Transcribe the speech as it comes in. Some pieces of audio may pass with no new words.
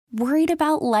Worried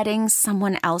about letting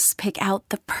someone else pick out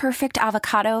the perfect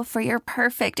avocado for your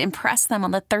perfect impress them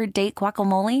on the third date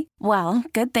guacamole? Well,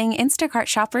 good thing Instacart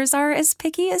shoppers are as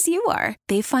picky as you are.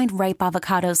 They find ripe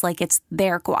avocados like it's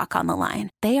their guac on the line.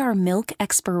 They are milk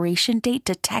expiration date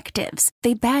detectives.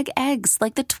 They bag eggs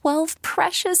like the 12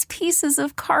 precious pieces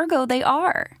of cargo they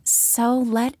are. So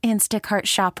let Instacart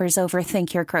shoppers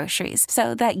overthink your groceries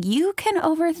so that you can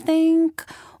overthink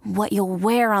what you'll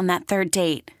wear on that third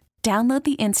date. Download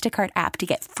the Instacart app to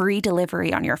get free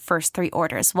delivery on your first 3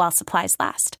 orders while supplies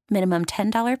last. Minimum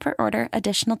 $10 per order.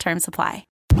 Additional terms apply.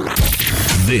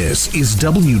 This is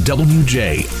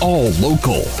WWJ All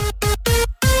Local.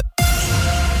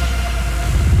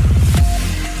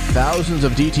 Thousands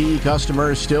of DTE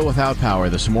customers still without power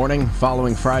this morning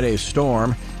following Friday's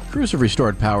storm. Crews have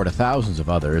restored power to thousands of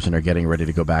others and are getting ready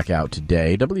to go back out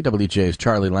today. WWJ's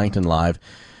Charlie Langton live.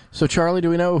 So, Charlie,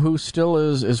 do we know who still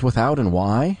is without and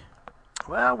why?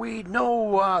 Well, we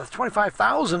know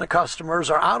 25,000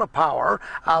 customers are out of power.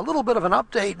 A little bit of an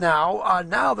update now.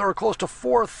 Now there are close to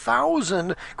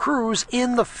 4,000 crews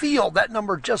in the field. That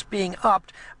number just being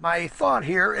upped. My thought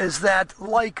here is that,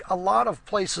 like a lot of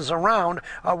places around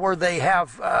where they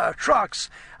have trucks,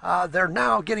 they're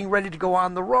now getting ready to go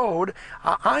on the road.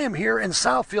 I am here in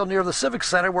Southfield near the Civic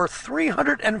Center where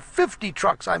 350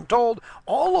 trucks, I'm told,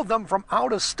 all of them from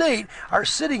out of state, are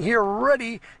sitting here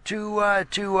ready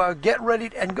to get ready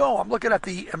and go. I'm looking at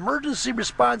the emergency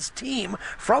response team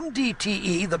from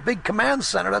DTE, the big command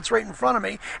center that's right in front of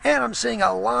me, and I'm seeing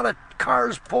a lot of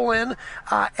cars pull in,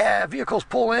 vehicles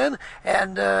pull in,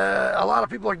 and a lot of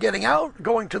people are getting out,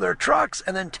 going to their trucks,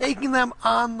 and then taking them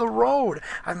on the road.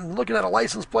 I'm looking at a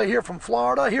license plate here from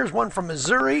Florida. Here's one from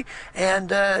Missouri, and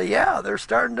yeah, they're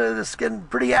starting to, it's getting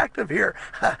pretty active here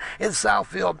in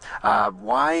Southfield.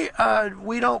 Why?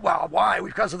 We don't, well, why?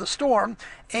 Because of the storm,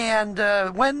 and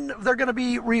when they're going to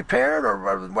be repaired,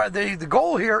 or the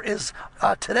goal here is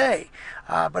today.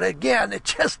 But again, it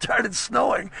just started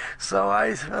snowing, so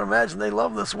I imagine they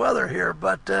love this weather here.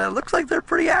 But looks like they're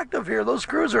pretty active here. Those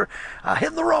crews are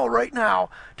hitting the road right now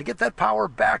to get that power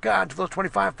back on to those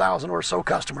 25,000 or so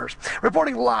customers.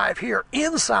 Reporting live here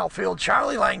in Southfield,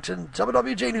 Charlie Langton,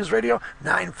 WWJ News Radio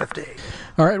 950.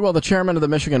 All right, well, the chairman of the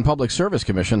Michigan Public Service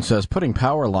Commission says putting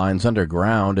power lines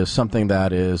underground is something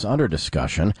that is under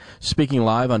discussion. Speaking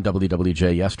live on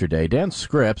WWJ yesterday, Dan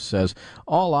Scripps says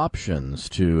all options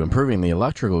to improving the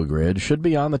electrical grid should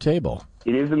be on the table.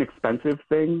 It is an expensive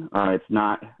thing. It's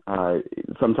not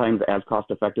sometimes as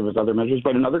cost-effective as other measures,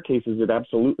 but in other cases it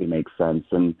absolutely makes sense.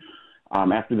 And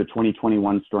after the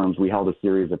 2021 storms, we held a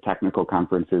series of technical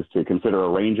conferences to consider a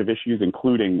range of issues,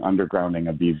 including undergrounding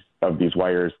of these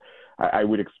wires. I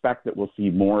would expect that we'll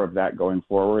see more of that going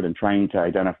forward and trying to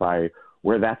identify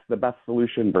where that's the best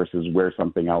solution versus where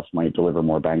something else might deliver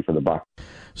more bang for the buck.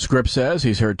 Scripps says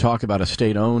he's heard talk about a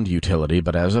state-owned utility,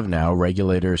 but as of now,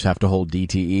 regulators have to hold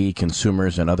DTE,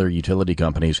 consumers, and other utility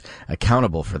companies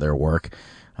accountable for their work.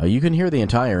 You can hear the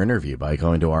entire interview by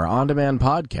going to our on-demand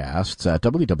podcasts at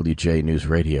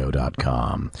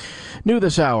wwjnewsradio.com. New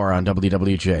this hour on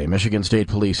WWJ, Michigan State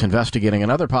Police investigating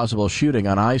another possible shooting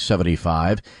on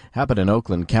I-75 happened in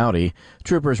Oakland County.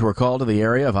 Troopers were called to the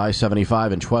area of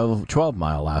I-75 and 12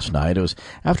 Mile last night. It was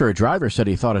after a driver said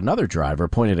he thought another driver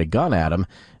pointed a gun at him,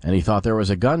 and he thought there was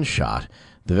a gunshot.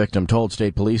 The victim told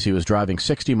state police he was driving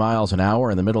 60 miles an hour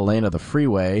in the middle lane of the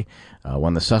freeway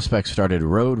when the suspect started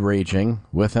road raging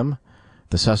with him.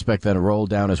 The suspect then rolled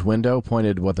down his window,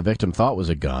 pointed what the victim thought was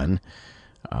a gun.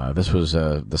 This was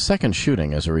the second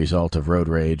shooting as a result of road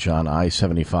rage on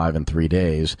I-75 in 3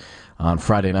 days. On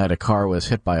Friday night, a car was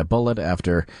hit by a bullet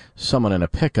after someone in a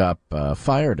pickup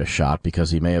fired a shot because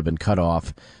he may have been cut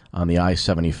off on the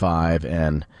I-75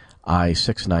 and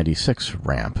I-696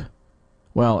 ramp.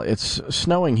 Well, it's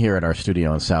snowing here at our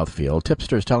studio in Southfield.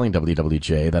 Tipsters telling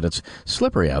WWJ that it's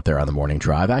slippery out there on the morning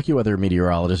drive. AccuWeather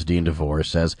meteorologist Dean DeVore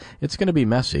says it's going to be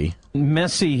messy.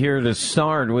 Messy here to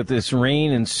start with this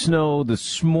rain and snow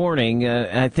this morning.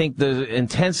 I think the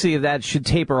intensity of that should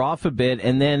taper off a bit,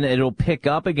 and then it'll pick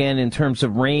up again in terms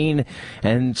of rain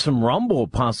and some rumble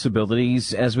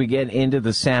possibilities as we get into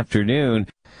this afternoon.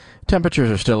 Temperatures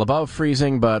are still above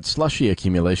freezing, but slushy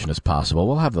accumulation is possible.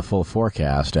 We'll have the full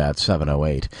forecast at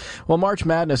 7:08. Well, March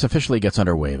Madness officially gets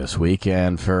underway this week,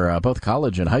 and for both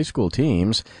college and high school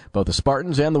teams, both the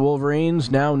Spartans and the Wolverines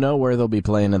now know where they'll be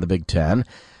playing in the Big Ten.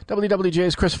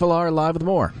 WWJ's Chris Villar live with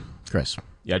more. Chris.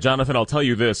 Yeah, Jonathan, I'll tell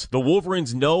you this. The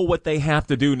Wolverines know what they have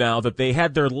to do now that they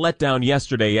had their letdown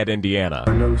yesterday at Indiana.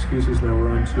 No excuses. Now we're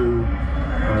on to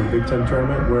the Big Ten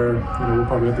tournament where we'll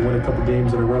probably have to win a couple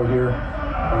games in a row here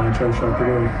and try to shock the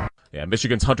world. Yeah,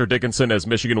 Michigan's Hunter Dickinson, as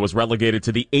Michigan was relegated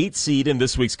to the 8th seed in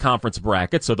this week's conference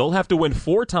bracket, so they'll have to win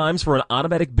 4 times for an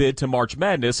automatic bid to March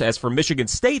Madness. As for Michigan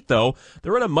State, though,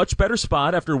 they're in a much better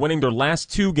spot after winning their last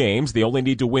 2 games. They only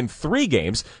need to win 3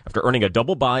 games after earning a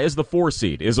double bye as the 4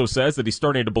 seed. Izzo says that he's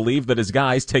starting to believe that his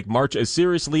guys take March as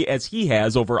seriously as he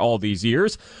has over all these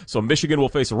years. So Michigan will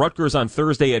face Rutgers on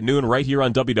Thursday at noon right here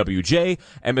on WWJ.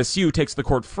 MSU takes the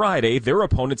court Friday. Their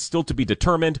opponents still to be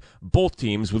determined. Both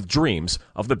teams with dreams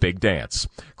of the big dance.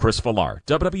 Chris Villar,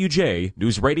 WWJ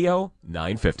News Radio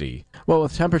 950. Well,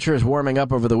 with temperatures warming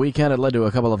up over the weekend, it led to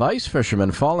a couple of ice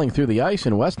fishermen falling through the ice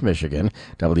in West Michigan.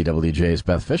 WWJ's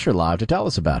Beth Fisher live to tell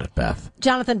us about it. Beth.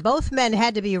 Jonathan, both men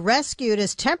had to be rescued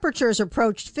as temperatures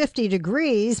approached 50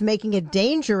 degrees, making it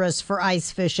dangerous for ice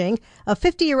fishing. A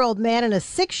 50-year-old man and a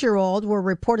 6-year-old were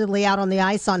reportedly out on the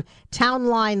ice on Town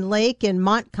Line Lake in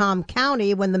Montcalm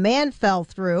County when the man fell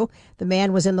through. The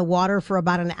man was in the water for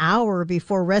about an hour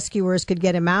before rescuers could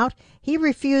get him out. He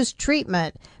refused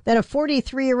treatment. Then a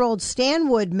 43-year-old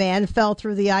Stanwood man fell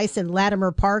through the ice in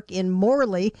Latimer Park in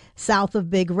Morley, south of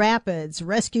Big Rapids.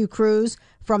 Rescue crews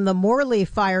from the Morley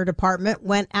Fire Department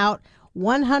went out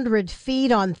 100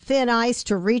 feet on thin ice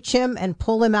to reach him and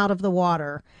pull him out of the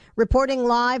water. Reporting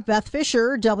live, Beth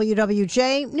Fisher,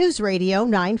 WWJ News Radio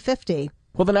 950.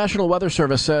 Well, the National Weather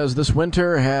Service says this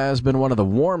winter has been one of the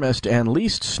warmest and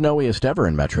least snowiest ever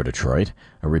in Metro Detroit.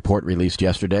 A report released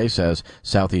yesterday says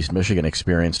southeast Michigan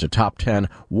experienced a top 10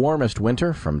 warmest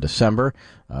winter from December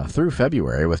through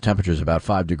February, with temperatures about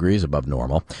 5 degrees above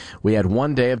normal. We had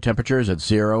one day of temperatures at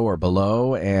 0 or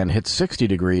below and hit 60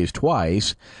 degrees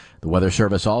twice. The Weather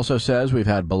Service also says we've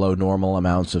had below normal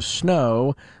amounts of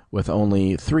snow, with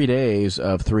only 3 days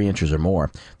of 3 inches or more.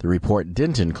 The report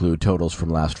didn't include totals from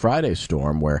last Friday's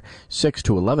storm, where 6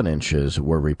 to 11 inches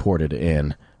were reported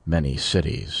in many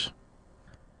cities.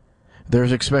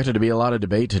 There's expected to be a lot of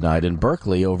debate tonight in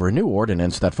Berkeley over a new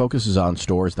ordinance that focuses on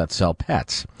stores that sell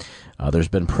pets. There's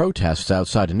been protests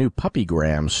outside a new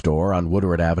Puppygram store on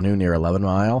Woodward Avenue near 11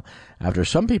 Mile after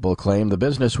some people claim the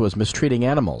business was mistreating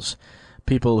animals.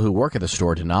 People who work at the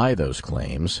store deny those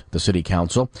claims. The city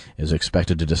council is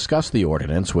expected to discuss the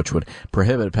ordinance, which would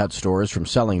prohibit pet stores from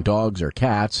selling dogs or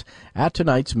cats, at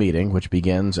tonight's meeting, which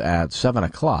begins at 7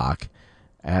 o'clock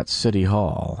at City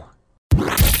Hall.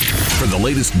 For the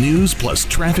latest news plus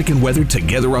traffic and weather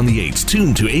together on the 8s,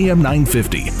 tune to AM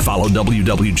 950. Follow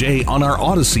WWJ on our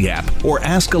Odyssey app or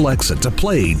ask Alexa to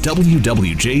play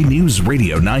WWJ News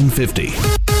Radio 950.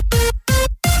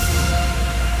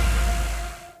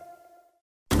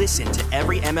 Listen to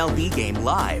every MLB game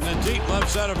live. In the deep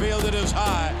left center field, it is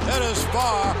high, it is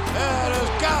far, it is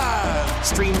gone.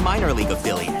 Stream minor league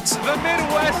affiliates. The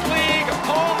Midwest League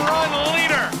home run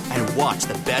leader. And watch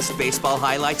the best baseball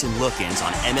highlights and look-ins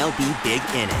on MLB Big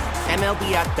Inning.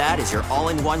 MLB At Bat is your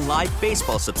all-in-one live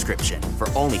baseball subscription for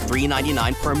only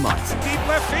 $3.99 per month. Deep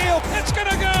left field, it's gonna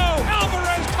go.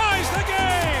 Alvarez ties the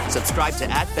game. Subscribe to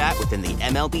At Bat within the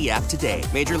MLB app today.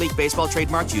 Major League Baseball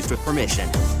trademarks used with permission.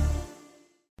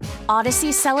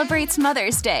 Odyssey celebrates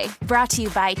Mother's Day, brought to you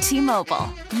by T-Mobile.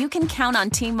 You can count on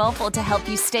T-Mobile to help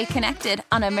you stay connected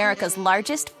on America's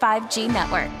largest 5G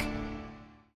network.